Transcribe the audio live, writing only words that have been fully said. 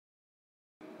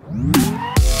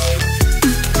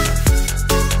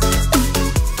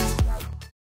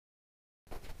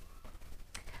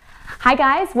Hi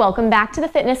guys, welcome back to the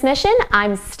Fitness Mission.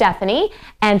 I'm Stephanie,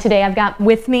 and today I've got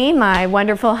with me my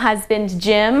wonderful husband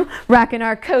Jim, rocking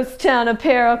our Coast Town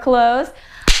apparel clothes.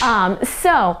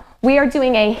 So we are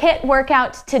doing a HIIT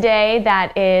workout today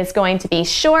that is going to be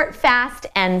short, fast,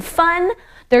 and fun.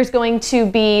 There's going to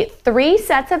be 3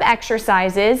 sets of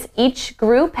exercises. Each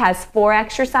group has 4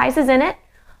 exercises in it,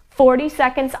 40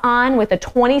 seconds on with a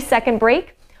 20-second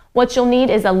break. What you'll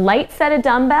need is a light set of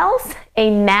dumbbells,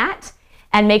 a mat,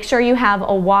 and make sure you have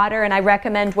a water, and I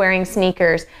recommend wearing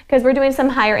sneakers because we're doing some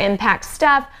higher impact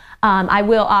stuff. I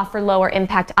will offer lower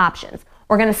impact options.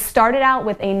 We're gonna start it out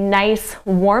with a nice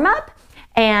warm up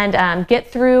and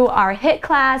get through our HIIT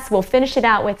class. We'll finish it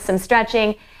out with some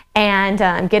stretching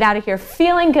and get out of here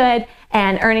feeling good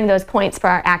and earning those points for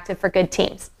our Active for Good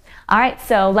teams. All right,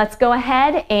 so let's go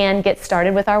ahead and get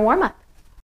started with our warm up.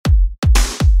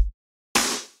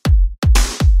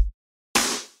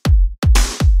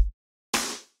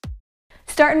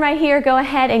 Starting right here, go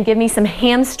ahead and give me some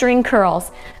hamstring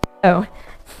curls. So,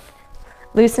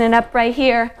 loosen it up right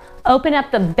here. Open up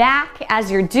the back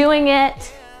as you're doing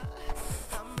it.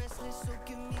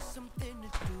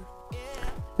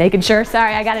 Making sure,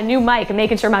 sorry, I got a new mic. I'm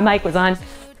making sure my mic was on.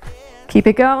 Keep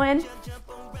it going.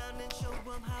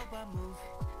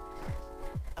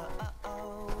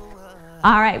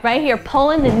 All right, right here,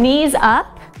 pulling the knees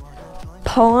up.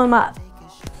 Pull them up.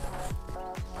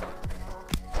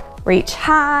 Reach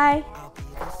high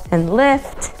and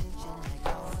lift.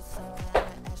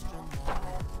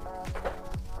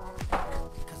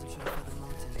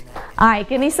 All right,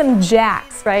 give me some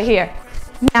jacks right here.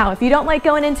 Now, if you don't like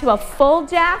going into a full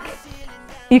jack,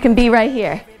 you can be right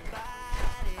here.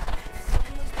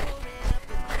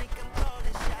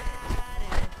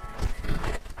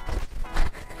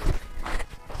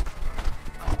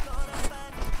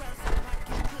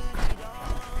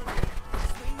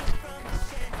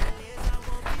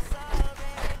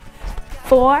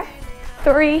 Four,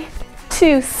 3,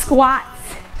 2, squats.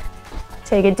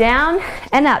 Take it down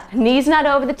and up. Knees not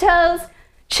over the toes,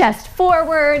 chest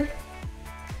forward.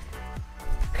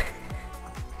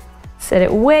 Sit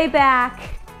it way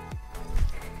back.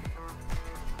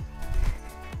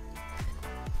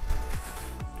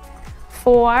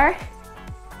 Four,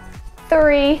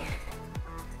 3,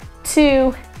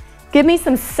 2. Give me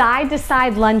some side to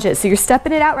side lunges. So you're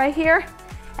stepping it out right here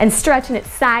and stretching it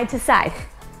side to side.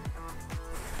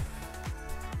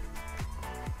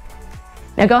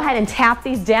 Now go ahead and tap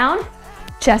these down.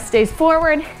 Chest stays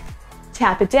forward,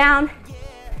 tap it down.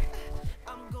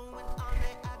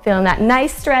 Feeling that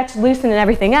nice stretch, loosening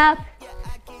everything up.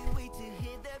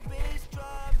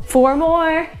 4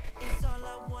 more.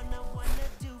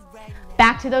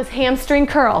 Back to those hamstring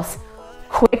curls.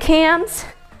 Quick hams,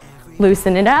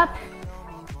 loosen it up.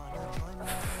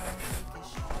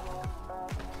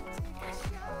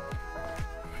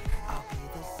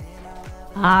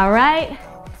 All right.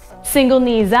 Single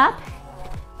knees up.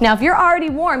 Now, if you're already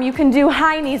warm, you can do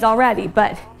high knees already,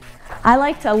 but I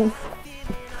like to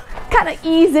kind of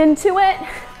ease into it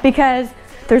because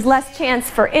there's less chance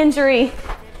for injury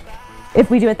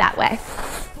if we do it that way.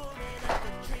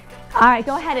 All right,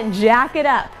 go ahead and jack it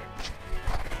up.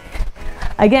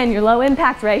 Again, your low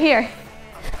impact right here.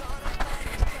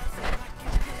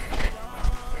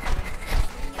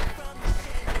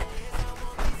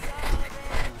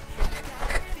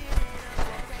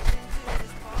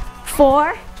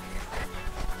 Four.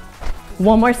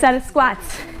 1 more set of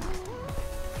squats.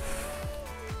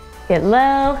 Get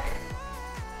low.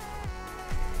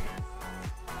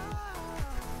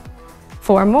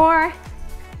 4 more.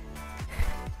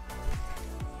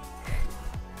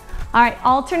 All right,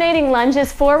 alternating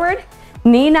lunges forward,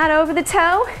 knee not over the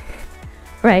toe.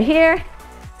 Right here,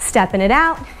 stepping it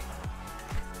out.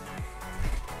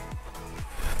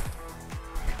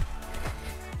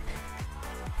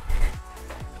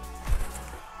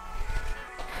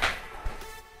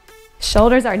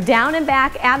 Shoulders are down and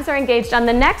back, abs are engaged. On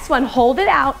the next one, hold it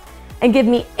out and give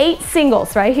me 8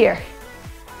 singles right here.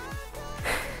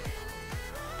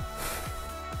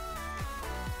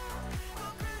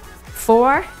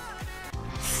 4,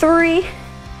 3,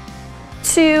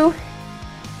 2,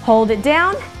 hold it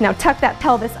down. Now tuck that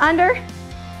pelvis under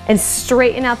and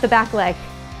straighten out the back leg.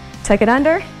 Tuck it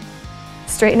under,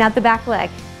 straighten out the back leg.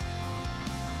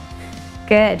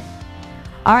 Good.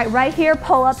 All right, right here,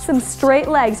 pull up some straight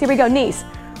legs. Here we go, knees.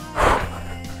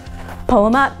 Pull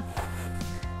them up.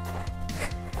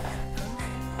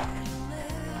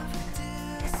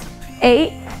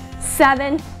 8,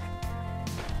 7,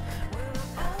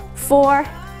 4,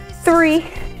 3,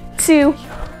 2,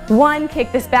 1.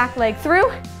 Kick this back leg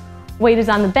through. Weight is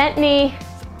on the bent knee.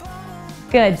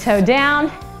 Good, toe down.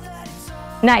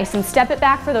 Nice, and step it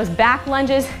back for those back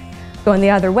lunges. Going the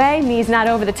other way, knees not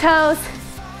over the toes.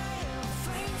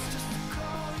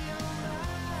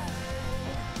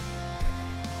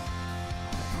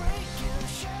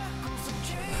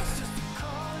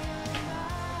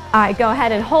 All right, go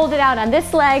ahead and hold it out on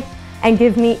this leg and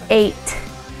give me 8.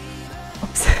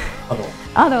 Oops.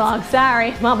 Other leg,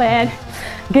 sorry, my bad.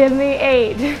 Give me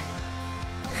 8.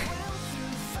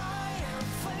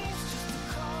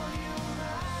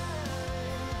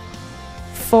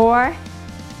 4,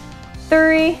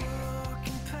 3,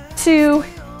 2,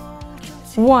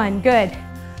 1. Good.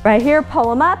 Right here, pull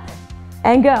them up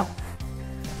and go.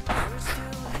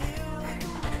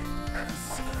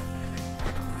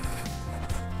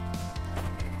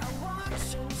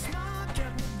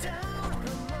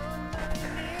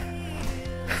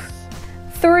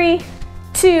 Three,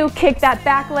 2, kick that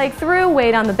back leg through,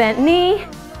 weight on the bent knee.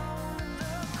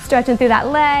 Stretching through that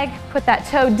leg, put that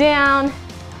toe down.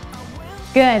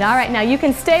 Good, all right, now you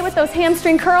can stay with those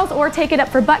hamstring curls or take it up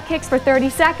for butt kicks for 30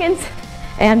 seconds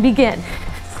and begin.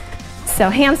 So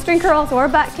hamstring curls or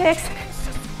butt kicks.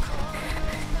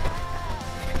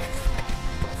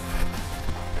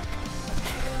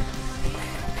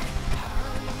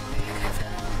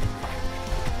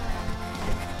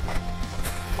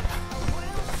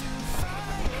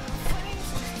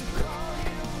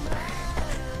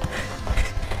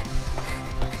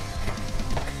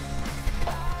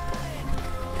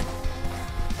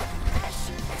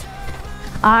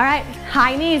 All right,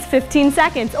 high knees, 15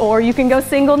 seconds, or you can go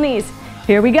single knees.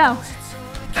 Here we go.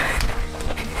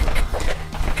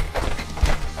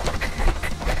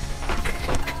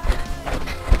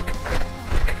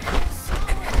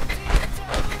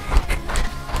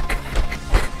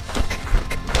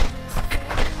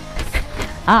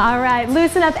 All right,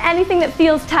 loosen up anything that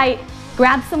feels tight.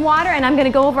 Grab some water, and I'm gonna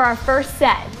go over our first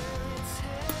set.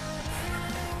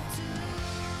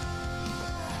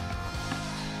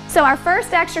 So our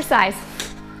first exercise,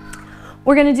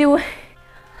 we're gonna do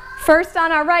first on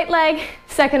our right leg,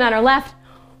 second on our left.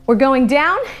 We're going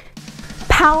down,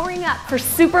 powering up for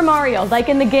Super Mario, like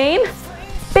in the game.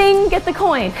 Bing, get the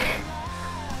coin.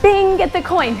 Bing, get the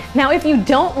coin. Now if you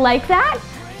don't like that,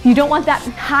 you don't want that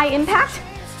high impact,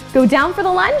 go down for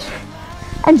the lunge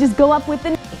and just go up with the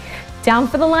knee. Down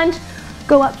for the lunge,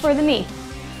 go up for the knee.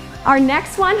 Our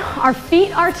next one, our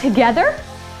feet are together.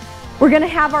 We're gonna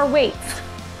have our weights.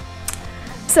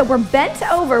 So we're bent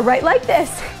over right like this,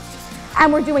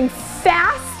 and we're doing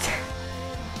fast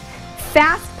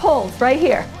pulls right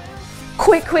here.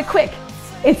 Quick, quick, quick.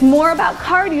 It's more about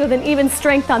cardio than even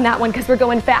strength on that one because we're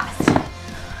going fast.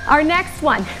 Our next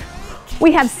one,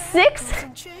 we have 6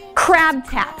 crab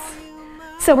taps.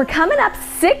 So we're coming up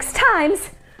 6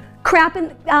 times,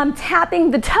 tapping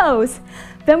the toes.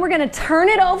 Then we're gonna turn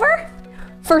it over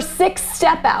for 6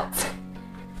 step outs.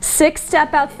 6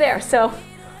 step outs there. So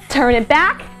turn it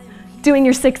back, doing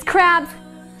your 6 crabs,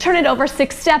 turn it over,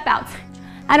 6 step outs.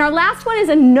 And our last one is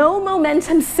a no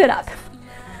momentum sit-up.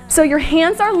 So your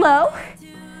hands are low,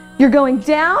 you're going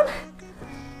down,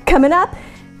 coming up,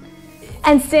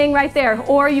 and staying right there.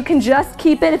 Or you can just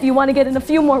keep it if you want to get in a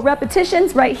few more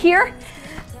repetitions right here.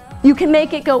 You can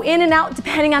make it go in and out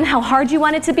depending on how hard you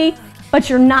want it to be, but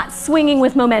you're not swinging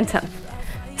with momentum.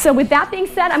 So with that being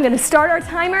said, I'm going to start our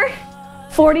timer.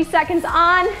 40 seconds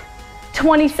on,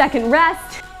 20-second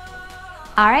rest.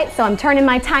 All right, so I'm turning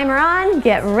my timer on.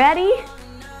 Get ready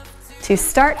to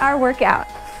start our workout.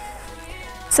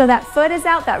 So that foot is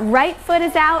out, that right foot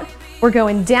is out. We're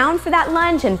going down for that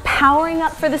lunge and powering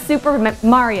up for the Super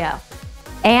Mario.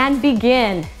 And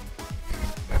begin.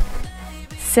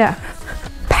 So,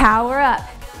 power up.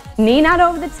 Knee not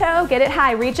over the toe, get it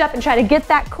high. Reach up and try to get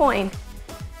that coin.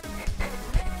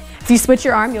 If you switch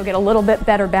your arm, you'll get a little bit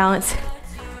better balance.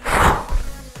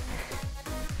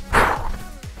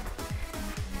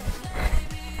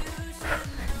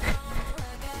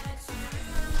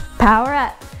 Power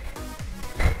up.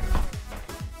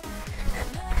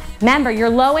 Remember, your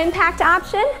low impact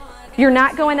option, you're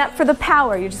not going up for the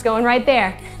power, you're just going right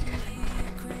there.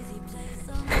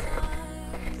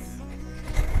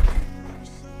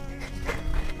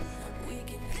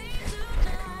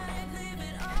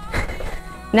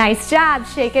 Nice job,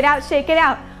 shake it out, shake it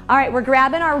out. All right, we're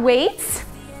grabbing our weights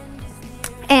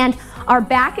and our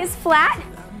back is flat,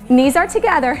 knees are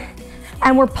together,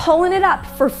 and we're pulling it up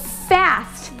for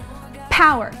fast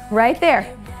power, right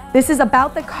there. This is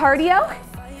about the cardio.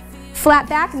 Flat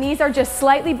back, knees are just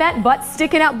slightly bent, butt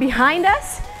sticking out behind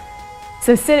us.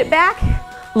 So sit it back,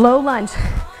 low lunge.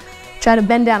 Try to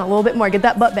bend down a little bit more, get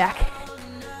that butt back.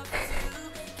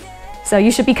 So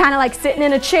you should be kind of like sitting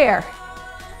in a chair,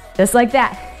 just like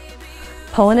that.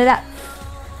 Pulling it up.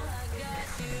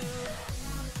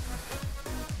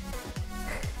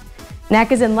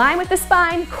 Neck is in line with the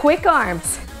spine, quick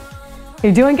arms.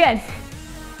 You're doing good.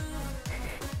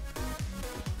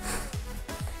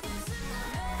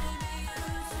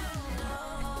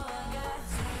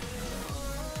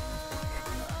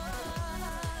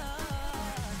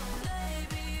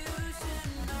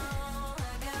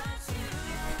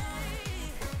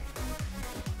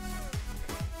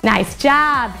 Nice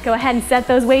job. Go ahead and set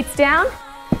those weights down.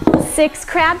 6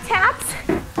 crab taps,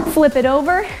 flip it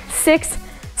over, 6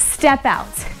 step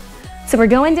outs. So we're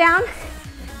going down,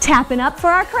 tapping up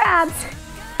for our crabs,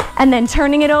 and then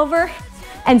turning it over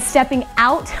and stepping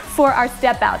out for our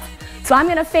step outs. So I'm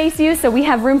gonna face you so we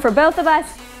have room for both of us.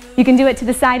 You can do it to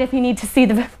the side if you need to see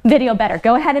the video better.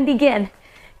 Go ahead and begin.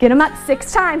 Get them up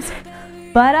 6 times.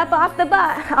 Butt up off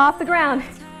the ground.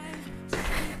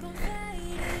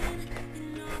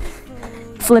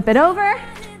 Flip it over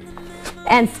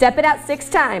and step it out 6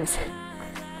 times.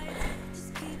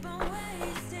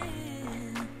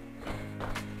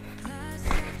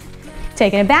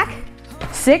 Taking it back,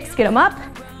 6, get them up.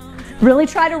 Really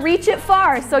try to reach it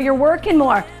far so you're working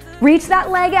more. Reach that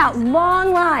leg out,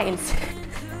 long lines.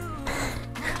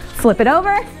 Flip it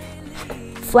over,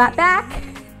 flat back.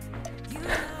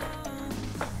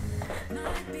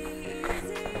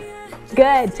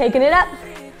 Good, taking it up.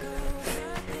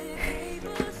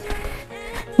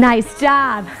 Nice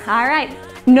job. All right,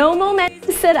 no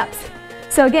momentum sit-ups.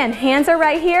 So again, hands are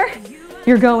right here.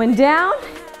 You're going down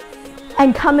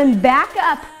and coming back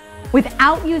up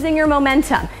without using your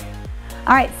momentum.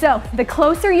 All right, so the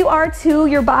closer you are to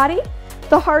your body,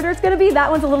 the harder it's gonna be. That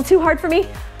one's a little too hard for me.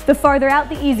 The farther out,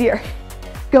 the easier.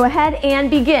 Go ahead and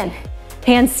begin.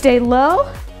 Hands stay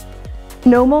low,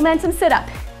 no momentum sit-up.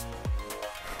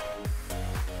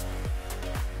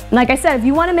 Like I said, if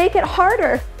you wanna make it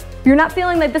harder, you're not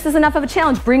feeling like this is enough of a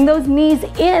challenge, bring those knees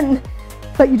in,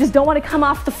 but you just don't want to come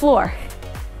off the floor.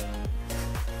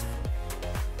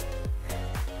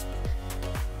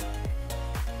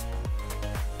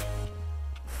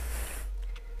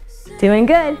 Doing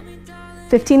good.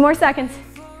 15 more seconds.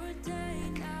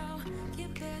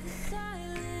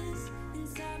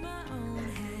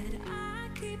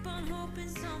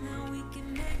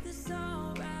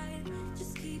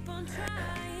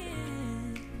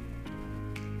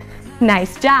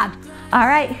 Nice job. All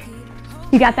right,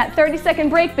 you got that 30-second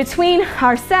break between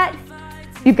our set.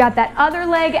 You've got that other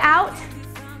leg out,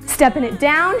 stepping it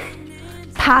down,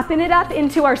 popping it up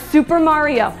into our Super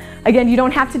Mario. Again, you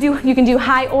don't have to do, you can do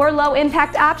high or low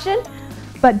impact option,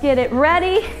 but get it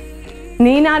ready.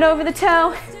 Knee not over the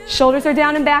toe, shoulders are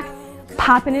down and back,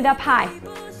 popping it up high.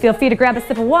 Feel free to grab a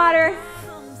sip of water.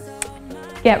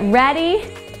 Get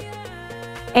ready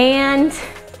and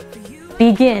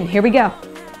begin. Here we go.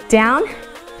 Down,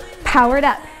 power it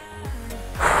up.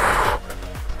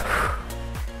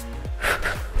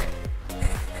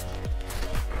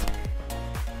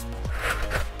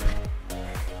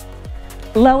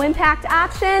 Low impact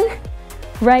option,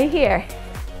 right here.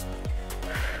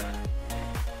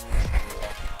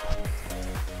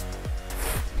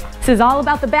 This is all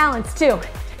about the balance too.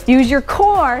 Use your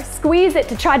core, squeeze it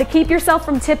to try to keep yourself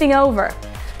from tipping over.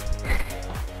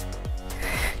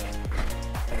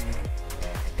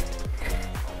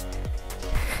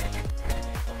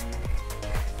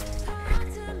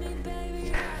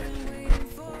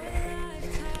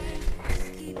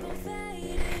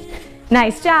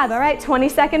 Nice job. All right,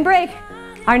 20-second break.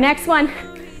 Our next one,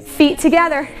 feet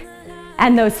together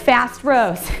and those fast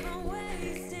rows.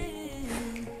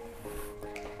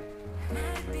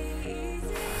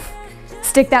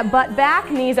 Stick that butt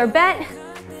back, knees are bent,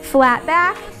 flat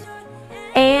back,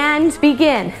 and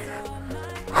begin.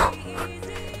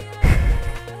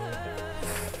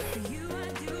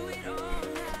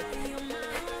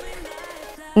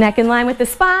 Neck in line with the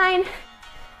spine.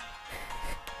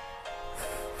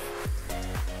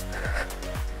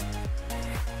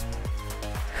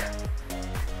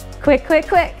 Quick, quick,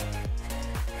 quick.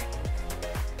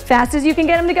 Fast as you can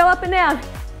get them to go up and down.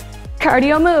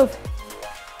 Cardio move.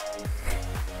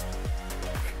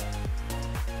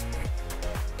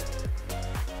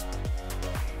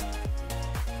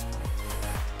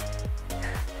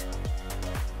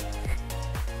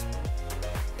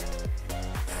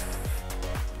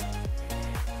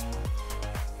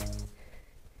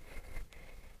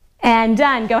 And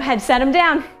done. Go ahead, set them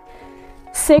down.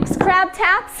 6 crab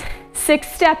taps, 6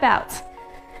 step outs.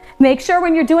 Make sure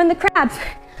when you're doing the crabs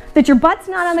that your butt's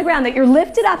not on the ground, that you're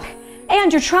lifted up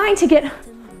and you're trying to get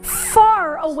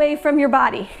far away from your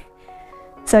body.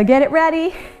 So get it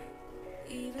ready,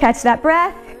 catch that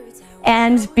breath,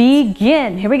 and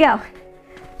begin. Here we go.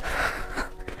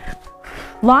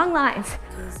 Long lines.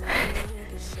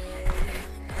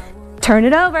 Turn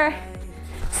it over.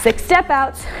 6 step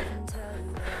outs.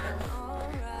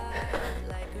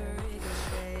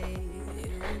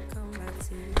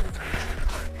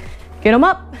 Get them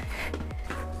up.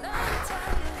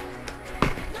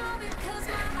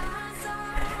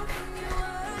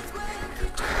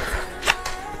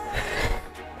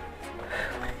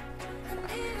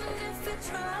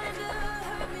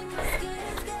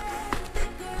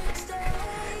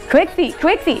 Quick feet,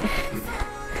 quick feet.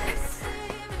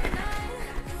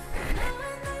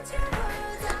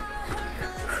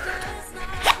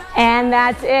 And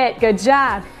that's it, good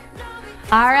job.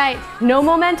 All right, no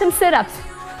momentum sit-ups.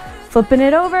 Flipping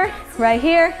it over, right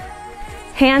here.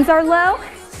 Hands are low.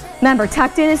 Remember,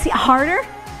 tucked in is harder,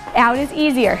 out is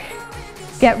easier.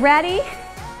 Get ready.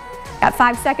 Got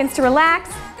 5 seconds to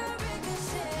relax.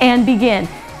 And begin.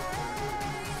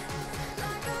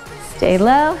 Stay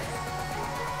low.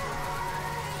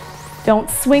 Don't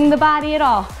swing the body at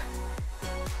all.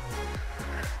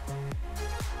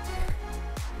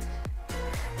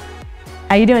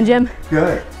 How you doing, Jim?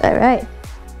 Good. All right.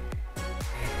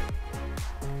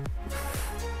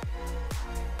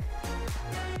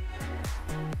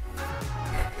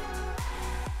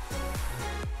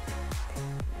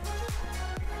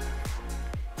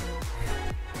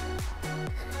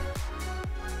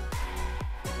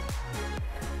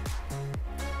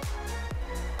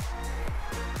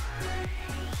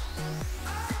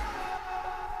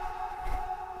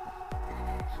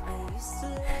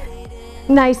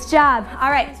 Nice job. All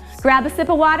right, grab a sip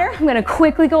of water. I'm gonna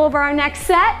quickly go over our next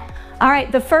set. All right,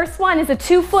 the first one is a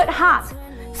 2-foot hop.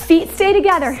 Feet stay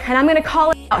together, and I'm gonna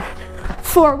call it out.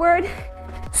 Forward,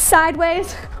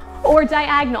 sideways, or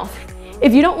diagonal.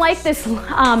 If you don't like this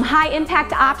high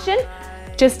impact option,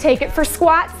 just take it for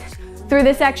squats through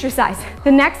this exercise.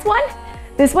 The next one,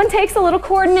 this one takes a little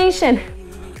coordination,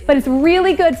 but it's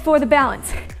really good for the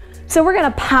balance. So we're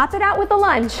gonna pop it out with a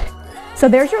lunge. So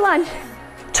there's your lunge.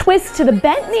 Twist to the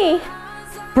bent knee,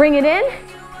 bring it in,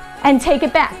 and take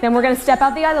it back. Then we're gonna step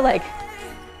out the other leg.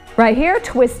 Right here,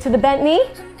 twist to the bent knee,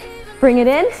 bring it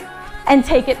in, and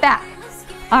take it back.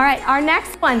 All right, our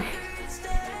next one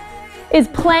is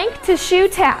plank to shoe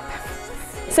tap.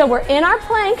 So we're in our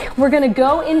plank, we're gonna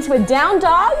go into a down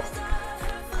dog,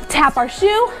 tap our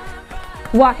shoe,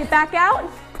 walk it back out,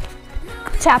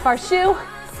 tap our shoe,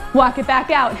 walk it back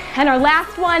out. And our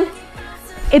last one,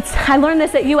 I learned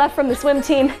this at UF from the swim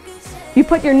team. You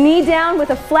put your knee down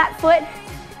with a flat foot.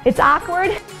 It's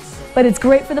awkward, but it's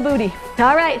great for the booty.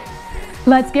 All right,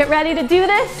 let's get ready to do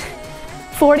this.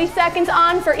 40 seconds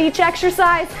on for each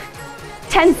exercise,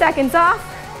 10 seconds off.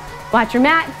 Watch your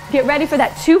mat, get ready for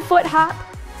that 2-foot hop.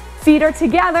 Feet are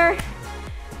together.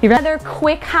 Your other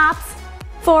quick hops,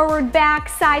 forward, back,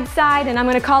 side, side, and I'm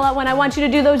gonna call out when I want you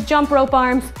to do those jump rope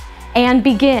arms, and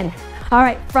begin. All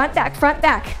right, front, back, front,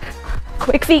 back.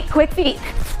 Quick feet,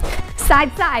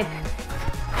 side, side.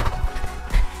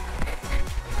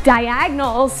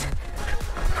 Diagonals,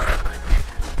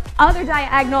 other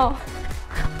diagonal.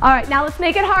 All right, now let's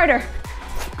make it harder.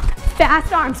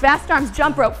 Fast arms,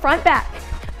 jump rope, front, back.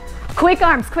 Quick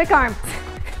arms.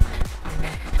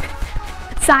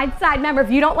 Side, side. Remember, if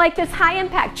you don't like this high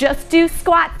impact, just do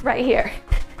squats right here.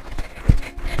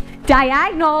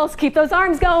 Diagonals, keep those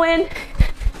arms going.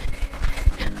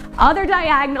 Other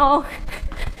diagonal.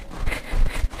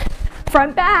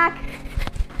 Front, back,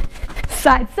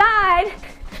 side, side.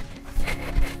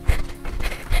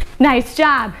 Nice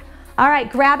job. All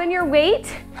right, grabbing your weight.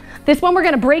 This one we're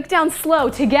gonna break down slow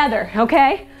together,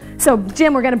 okay? So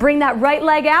Jim, we're gonna bring that right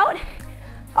leg out.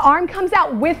 Arm comes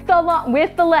out with the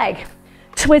leg.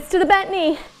 Twist to the bent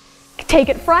knee. Take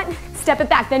it front, step it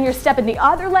back. Then you're stepping the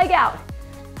other leg out.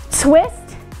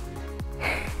 Twist.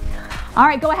 All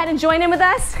right, go ahead and join in with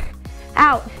us.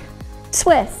 Out,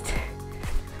 twist.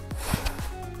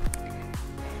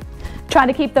 Try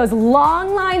to keep those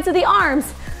long lines of the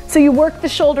arms so you work the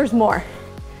shoulders more.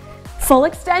 Full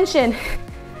extension,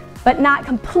 but not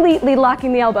completely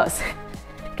locking the elbows.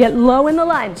 Get low in the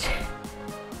lunge.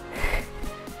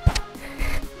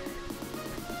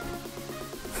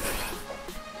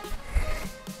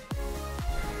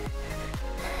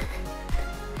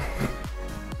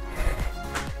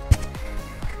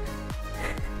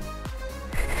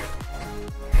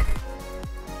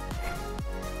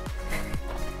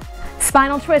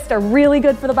 Spinal twists are really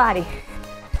good for the body.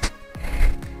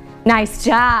 Nice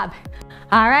job.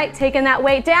 All right, taking that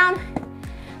weight down,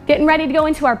 getting ready to go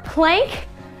into our plank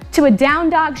to a down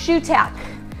dog shoe tap.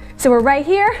 So we're right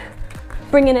here,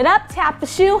 bringing it up, tap the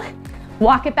shoe,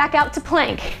 walk it back out to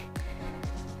plank.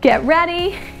 Get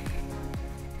ready,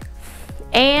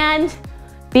 and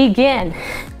begin.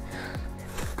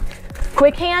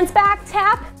 Quick hands back,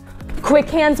 tap. Quick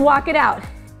hands, walk it out.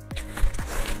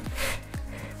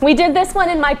 We did this one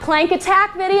in my plank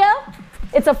attack video.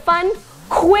 It's a fun,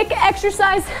 quick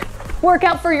exercise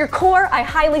workout for your core. I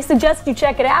highly suggest you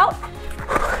check it out.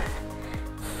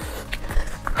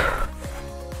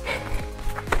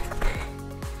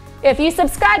 If you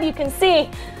subscribe, you can see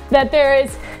that there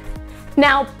is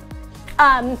now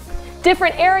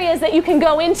different areas that you can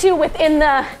go into within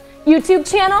the YouTube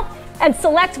channel and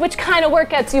select which kind of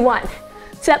workouts you want.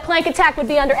 So that plank attack would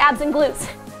be under abs and glutes.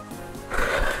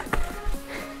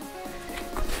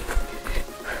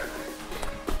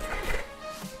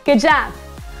 Good job.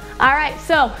 All right,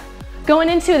 so going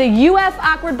into the UF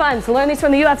awkward buns. Learn these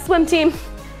from the UF swim team.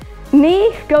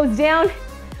 Knee goes down,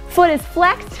 foot is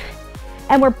flexed,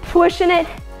 and we're pushing it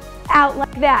out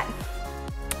like that.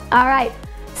 All right,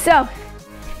 so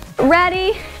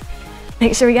ready.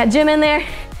 Make sure we got Jim in there.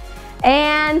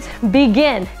 And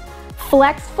begin.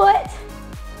 Flex foot,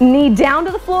 knee down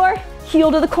to the floor,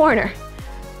 heel to the corner.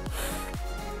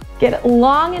 Get it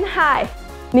long and high.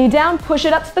 Knee down, push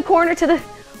it up to the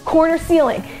corner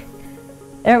ceiling.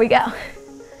 There we go.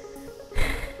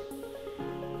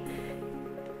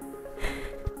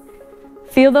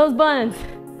 Feel those buns.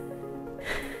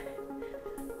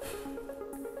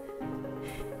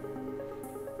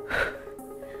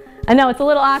 I know it's a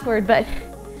little awkward, but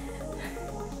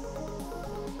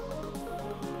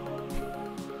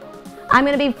I'm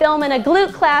going to be filming a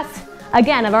glute class.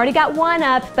 Again, I've already got one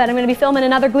up, but I'm going to be filming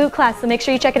another glute class, so make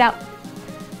sure you check it out.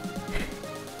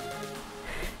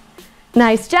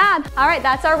 Nice job. All right,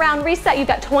 that's our round reset. You've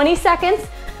got 20 seconds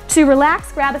to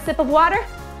relax, grab a sip of water.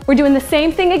 We're doing the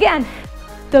same thing again.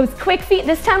 Those quick feet,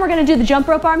 this time we're going to do the jump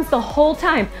rope arms the whole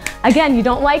time. Again, you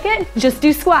don't like it, just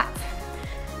do squats.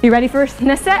 You ready for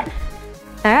this set?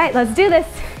 All right, let's do this.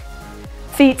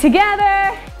 Feet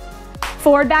together,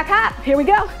 forward, back, hop. Here we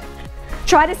go.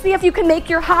 Try to see if you can make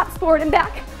your hops forward and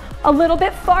back a little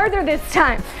bit farther this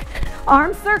time.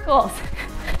 Arm circles.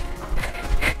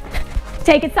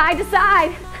 Take it side to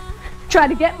side. Try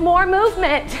to get more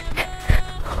movement.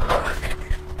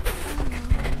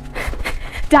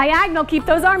 Diagonal, keep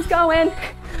those arms going.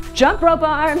 Jump rope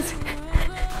arms.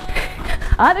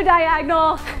 Other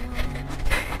diagonal.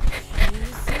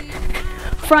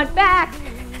 Front, back.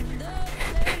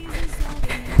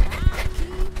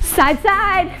 Side,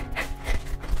 side.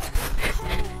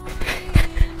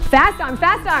 Fast arms,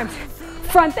 fast arms.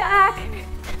 Front, back.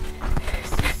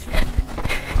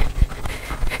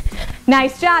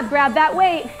 Nice job, grab that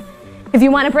weight. If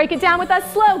you want to break it down with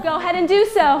us slow, go ahead and do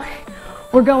so.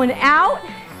 We're going out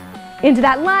into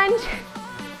that lunge,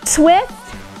 twist,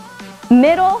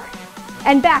 middle,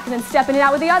 and back, and then stepping it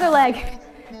out with the other leg.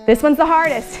 This one's the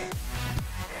hardest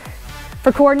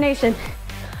for coordination.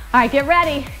 All right, get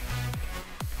ready.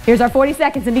 Here's our 40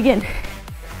 seconds and begin.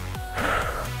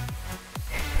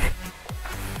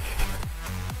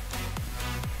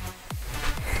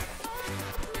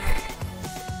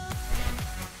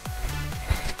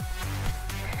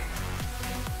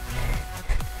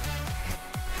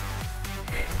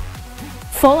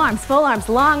 Full arms,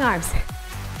 long arms.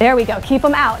 There we go, keep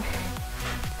them out.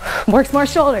 Works more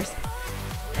shoulders.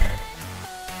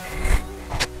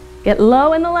 Get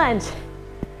low in the lunge.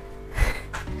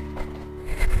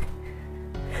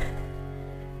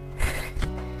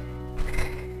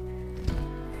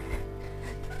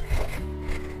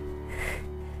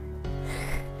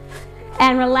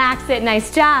 And relax it,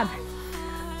 nice job.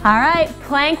 All right,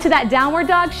 plank to that downward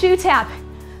dog shoe tap.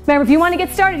 Remember, if you want to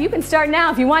get started, you can start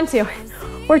now if you want to.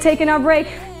 We're taking our break.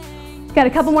 Got a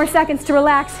couple more seconds to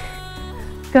relax.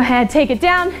 Go ahead, take it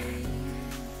down.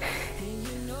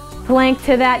 Plank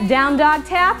to that down dog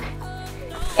tap.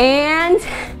 And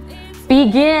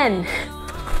begin.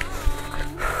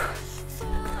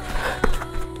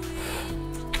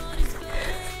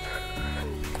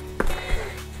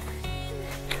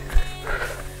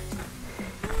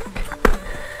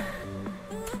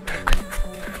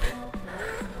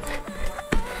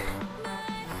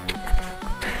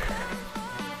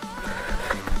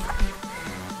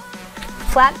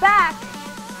 Flat back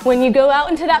when you go out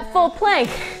into that full plank.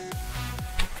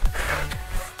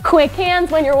 Quick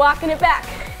hands when you're walking it back.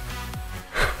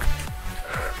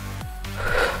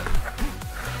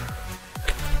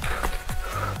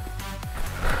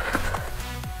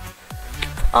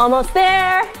 Almost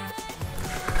there.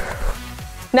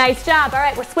 Nice job. All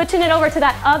right, we're switching it over to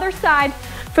that other side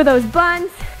for those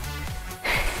buns.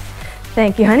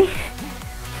 Thank you, honey.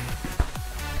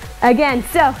 Again,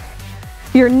 so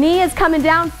your knee is coming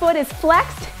down, foot is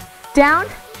flexed, down,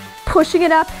 pushing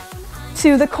it up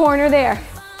to the corner there.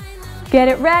 Get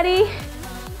it ready.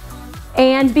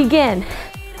 and begin.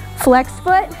 Flex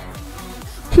foot,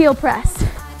 heel press.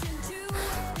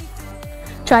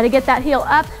 Try to get that heel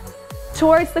up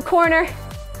towards the corner.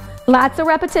 Lots of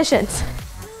repetitions.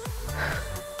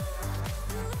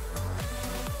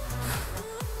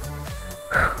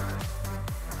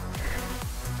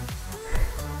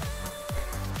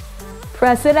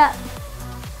 Press it up.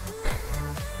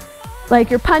 Like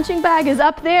your punching bag is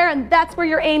up there and that's where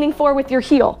you're aiming for with your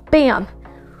heel. Bam.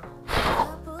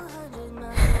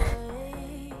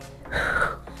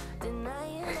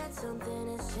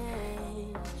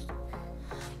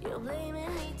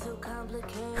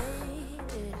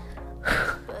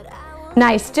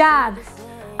 Nice job.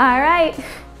 All right.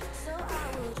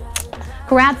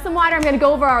 Grab some water. I'm going to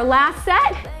go over our last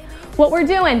set. What we're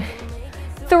doing,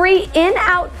 3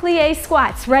 in-out plie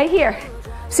squats right here.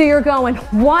 So you're going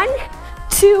 1,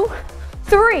 2,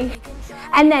 3,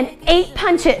 and then 8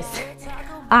 punches.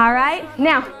 All right.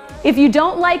 Now, if you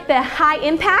don't like the high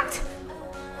impact,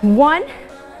 1,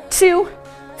 2,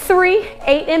 3,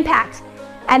 8 impact,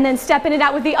 and then stepping it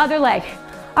out with the other leg.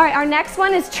 All right, our next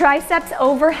one is triceps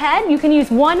overhead. You can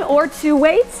use 1 or 2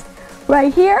 weights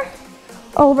right here.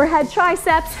 Overhead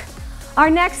triceps. Our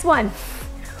next one,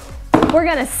 we're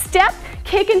gonna step,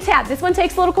 kick, and tap. This one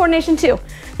takes a little coordination too.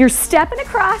 You're stepping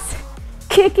across,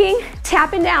 kicking,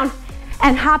 tapping down,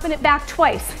 and hopping it back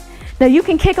twice. Now you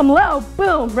can kick them low,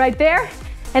 boom, right there,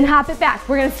 and hop it back.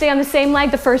 We're gonna stay on the same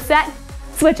leg the first set,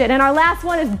 switch it. And our last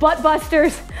one is butt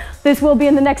busters. This will be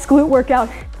in the next glute workout.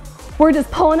 We're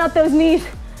just pulling up those knees,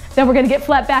 then we're gonna get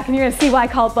flat back and you're gonna see why I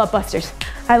call it butt busters.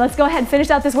 All right, let's go ahead and finish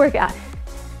out this workout.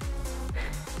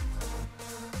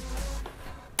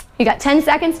 You got 10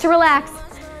 seconds to relax.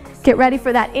 Get ready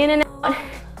for that in and out.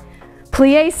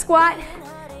 Plie squat,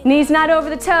 knees not over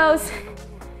the toes.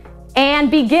 And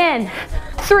begin.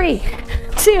 3,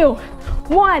 2,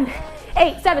 1,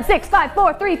 8, 7, 6, 5,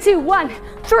 4, 3, 2, 1,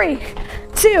 3,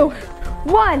 2,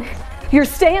 1. You're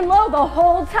staying low the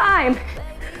whole time.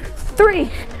 3,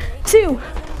 2,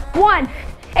 1,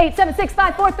 8, 7, 6,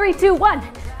 5, 4, 3, 2, 1.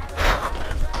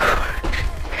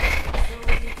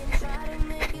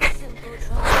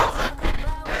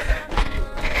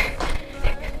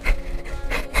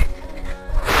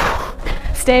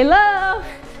 Stay low.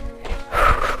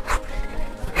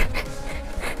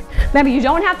 Remember, you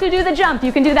don't have to do the jump.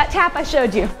 You can do that tap I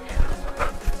showed you.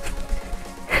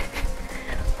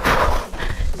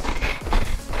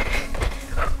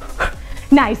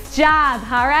 Nice job.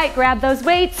 All right, grab those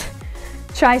weights.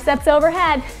 Triceps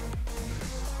overhead.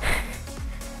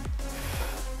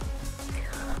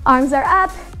 Arms are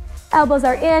up, elbows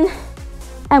are in,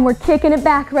 and we're kicking it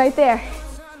back right there.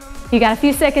 You got a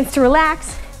few seconds to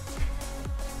relax.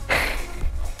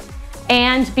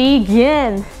 And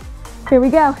begin. Here we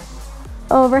go.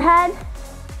 Overhead.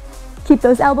 Keep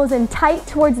those elbows in tight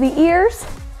towards the ears.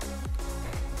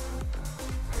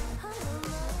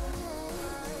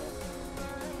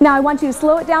 Now I want you to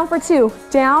slow it down for 2.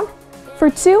 Down for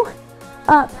 2,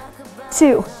 up,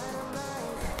 2.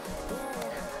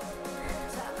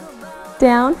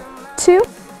 Down, 2,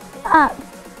 up.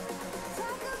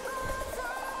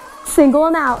 Single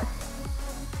them out.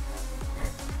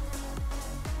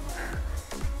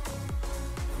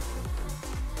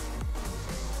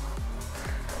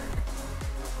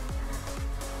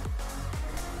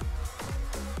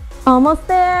 Almost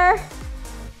there.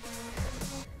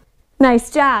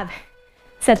 Nice job.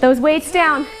 Set those weights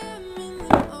down.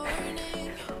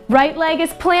 Right leg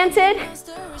is planted,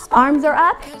 arms are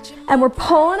up, and we're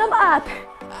pulling them up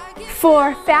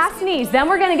for fast knees. Then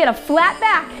we're gonna get a flat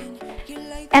back,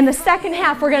 and the second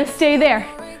half we're gonna stay there.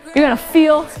 You're gonna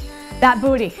feel that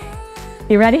booty.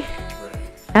 You ready?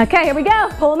 Okay, here we go.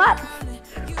 Pull them up.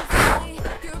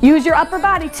 Use your upper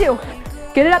body too.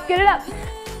 Get it up, get it up.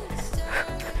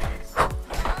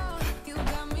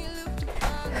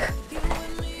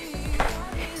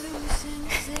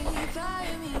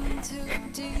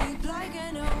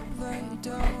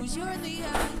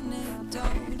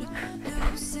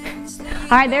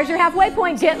 All right, there's your halfway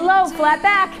point. Get low, flat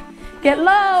back. Get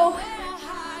low.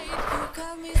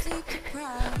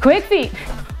 Quick feet.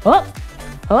 Up,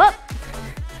 up.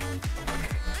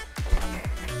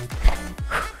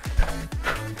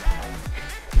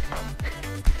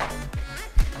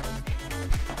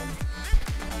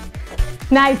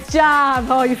 Nice job.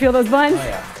 Oh, you feel those buns? Oh,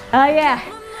 yeah. Oh, yeah.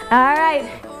 All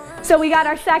right. So we got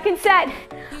our second set.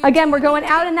 Again, we're going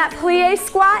out in that plie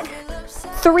squat.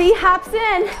 3 hops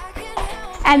in.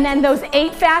 And then those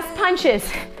 8 fast punches.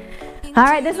 All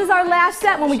right, this is our last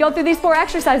set. When we go through these 4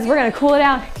 exercises, we're gonna cool it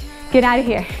out, get out of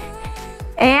here.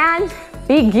 And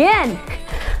begin.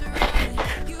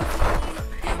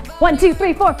 1, 2,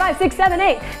 3, 4, 5, 6, 7,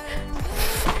 8.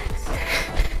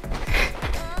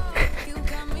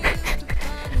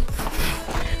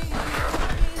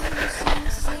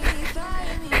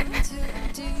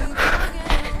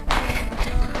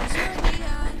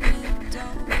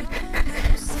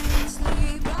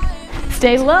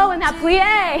 Stay low in that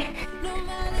plie.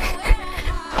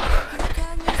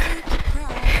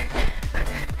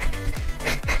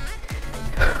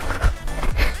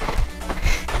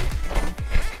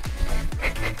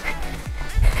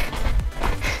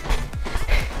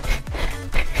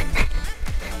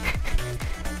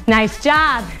 Nice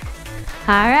job.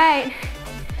 All right.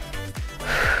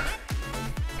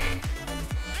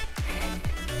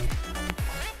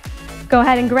 Go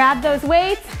ahead and grab those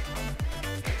weights.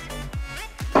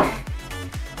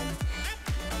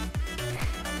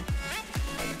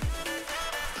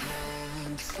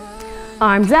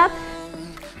 Arms up,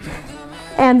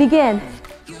 and begin.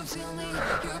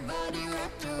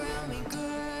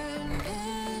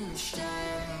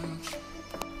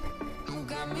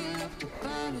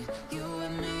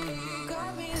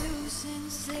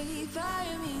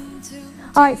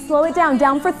 All right, slow it down.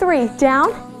 Down for 3.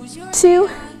 Down, 2,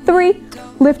 3.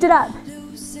 Lift it up.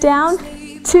 Down,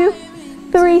 2,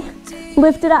 3.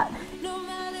 Lift it up.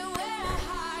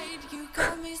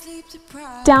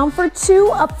 Down for 2,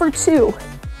 up for 2.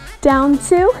 Down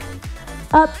 2,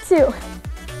 up 2.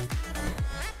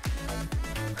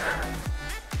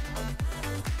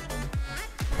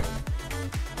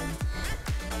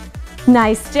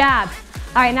 Nice job.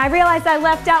 All right, now I realized I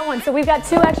left out one, so we've got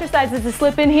 2 exercises to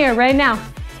slip in here right now.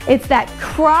 It's that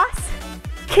cross,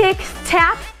 kick,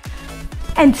 tap,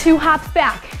 and 2 hops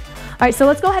back. All right, so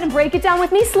let's go ahead and break it down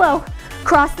with me slow.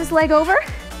 Cross this leg over,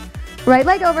 right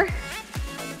leg over,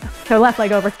 or left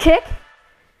leg over. Kick,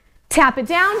 tap it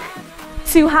down,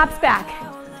 2 hops back.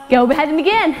 Go ahead and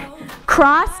begin.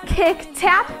 Cross, kick,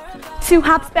 tap, 2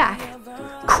 hops back.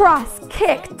 Cross,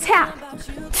 kick, tap,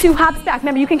 2 hops back.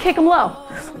 Remember, you can kick them low.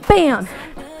 Bam,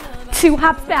 2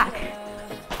 hops back.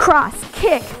 Cross,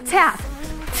 kick, tap,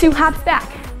 2 hops back.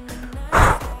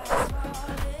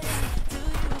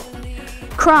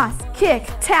 Cross, kick,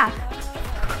 tap.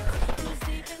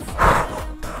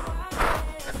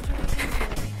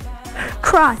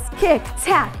 Cross, kick,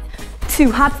 tap,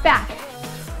 2 hops back.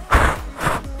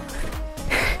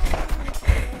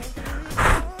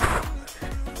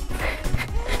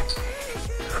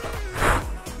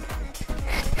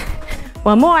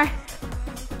 One more.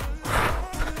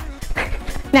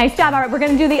 Nice job. All right, we're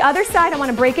going to do the other side. I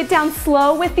want to break it down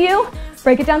slow with you.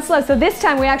 Break it down slow. So this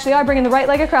time we actually are bringing the right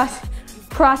leg across.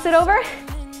 Cross it over,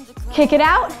 kick it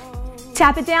out,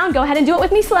 tap it down. Go ahead and do it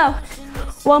with me slow.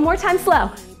 One more time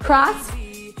slow. Cross,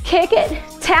 kick it,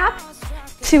 tap,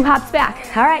 2 hops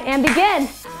back. All right, and begin.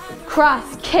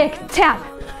 Cross, kick, tap,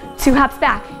 2 hops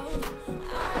back.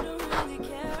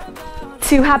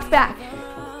 2 hops back.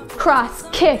 Cross,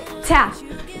 kick, tap,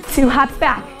 2 hops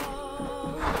back.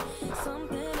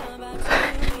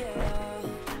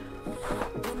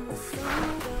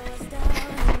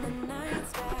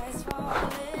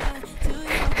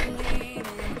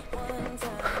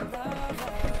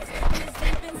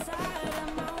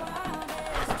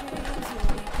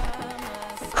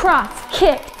 Cross,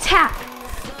 kick, tap,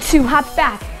 2 hops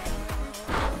back.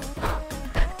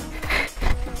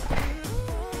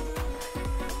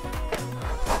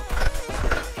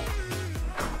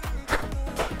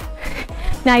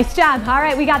 Nice job. All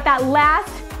right, we got that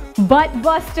last butt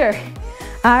buster.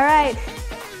 All right,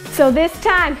 so this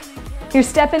time you're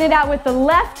stepping it out with the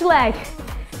left leg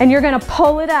and you're gonna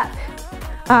pull it up.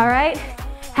 All right,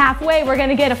 halfway we're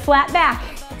gonna get a flat back.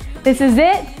 This is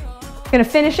it. Gonna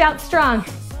finish out strong.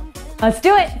 Let's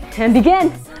do it and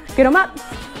begin. Get them up.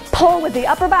 Pull with the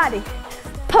upper body.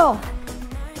 Pull.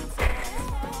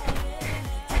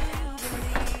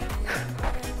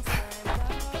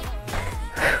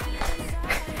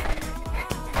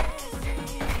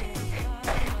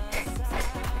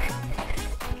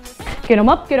 Get them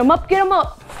up, get them up, get them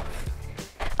up.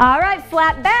 All right,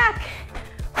 flat back.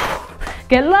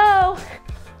 Get low.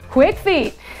 Quick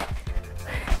feet.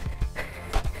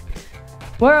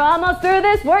 We're almost through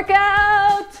this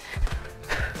workout.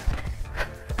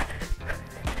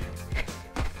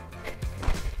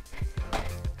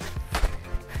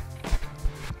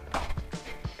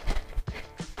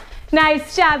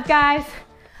 Nice job, guys.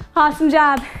 Awesome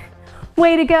job.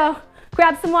 Way to go.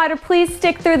 Grab some water. Please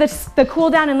stick through the cool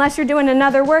down unless you're doing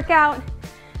another workout.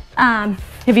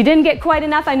 If you didn't get quite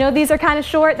enough, I know these are kind of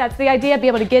short. That's the idea, be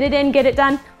able to get it in, get it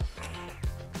done.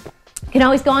 You can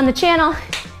always go on the channel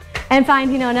and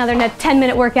find, another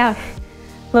 10-minute workout,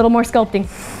 a little more sculpting.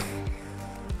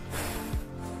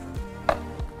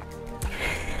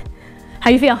 How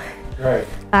you feel? Great.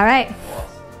 All right.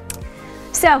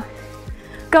 So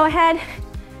go ahead,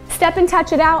 step and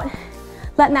touch it out,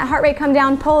 letting that heart rate come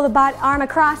down, pull the arm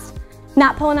across,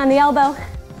 not pulling on the elbow.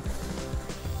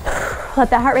 Let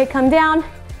that heart rate come down,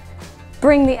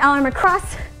 bring the arm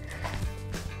across,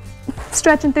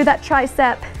 stretching through that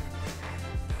tricep.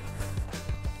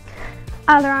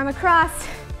 Other arm across,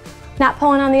 not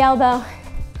pulling on the elbow.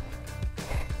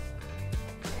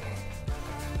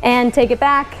 And take it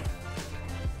back.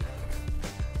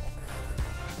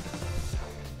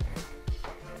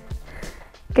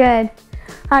 Good.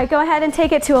 All right, go ahead and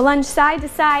take it to a lunge side to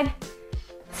side.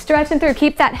 Stretching through,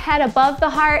 keep that head above the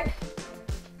heart.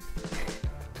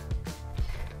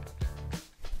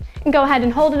 And go ahead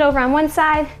and hold it over on one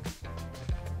side.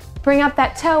 Bring up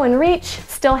that toe and reach,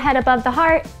 still head above the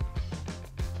heart.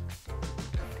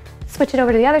 Switch it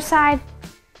over to the other side.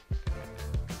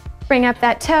 Bring up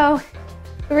that toe,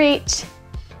 reach.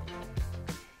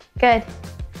 Good.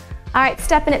 All right,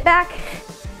 stepping it back.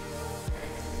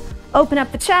 Open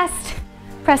up the chest,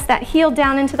 press that heel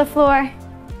down into the floor.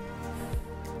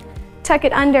 Tuck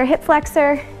it under, hip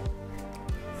flexor.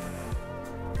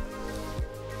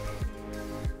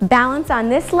 Balance on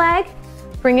this leg,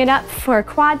 bring it up for a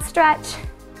quad stretch.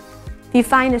 If you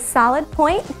find a solid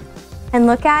point and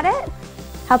look at it,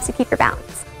 helps you keep your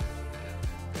balance.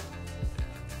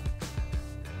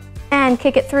 And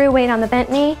kick it through, weight on the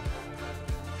bent knee.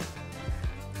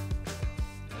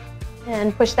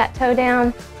 And push that toe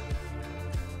down.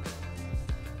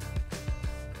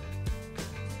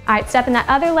 All right, stepping that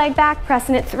other leg back,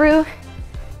 pressing it through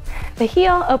the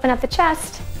heel, open up the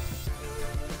chest.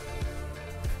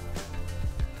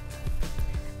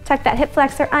 Tuck that hip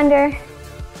flexor under.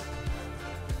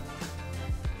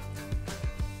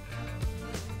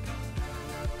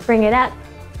 Bring it up,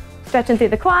 stretching through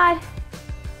the quad.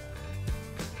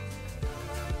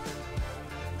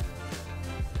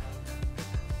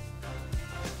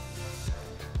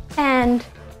 And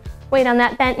weight on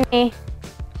that bent knee.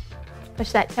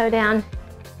 Push that toe down.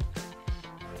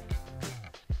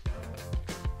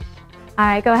 All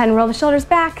right, go ahead and roll the shoulders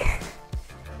back.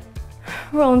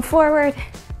 Rolling forward.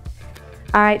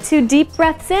 All right, 2 deep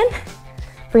breaths in.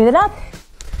 Breathe it up.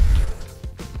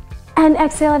 And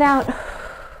exhale it out.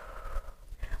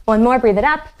 1 more, breathe it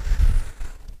up.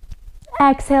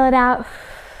 Exhale it out.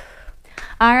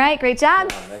 All right, great job.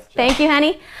 Nice job. Thank you,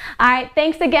 honey. All right,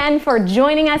 thanks again for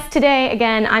joining us today.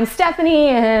 Again, I'm Stephanie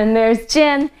and there's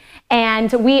Jim.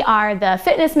 And we are the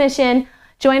Fitness Mission.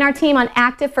 Join our team on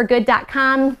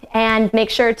activeforgood.com and make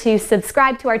sure to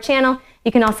subscribe to our channel.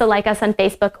 You can also like us on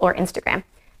Facebook or Instagram.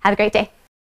 Have a great day.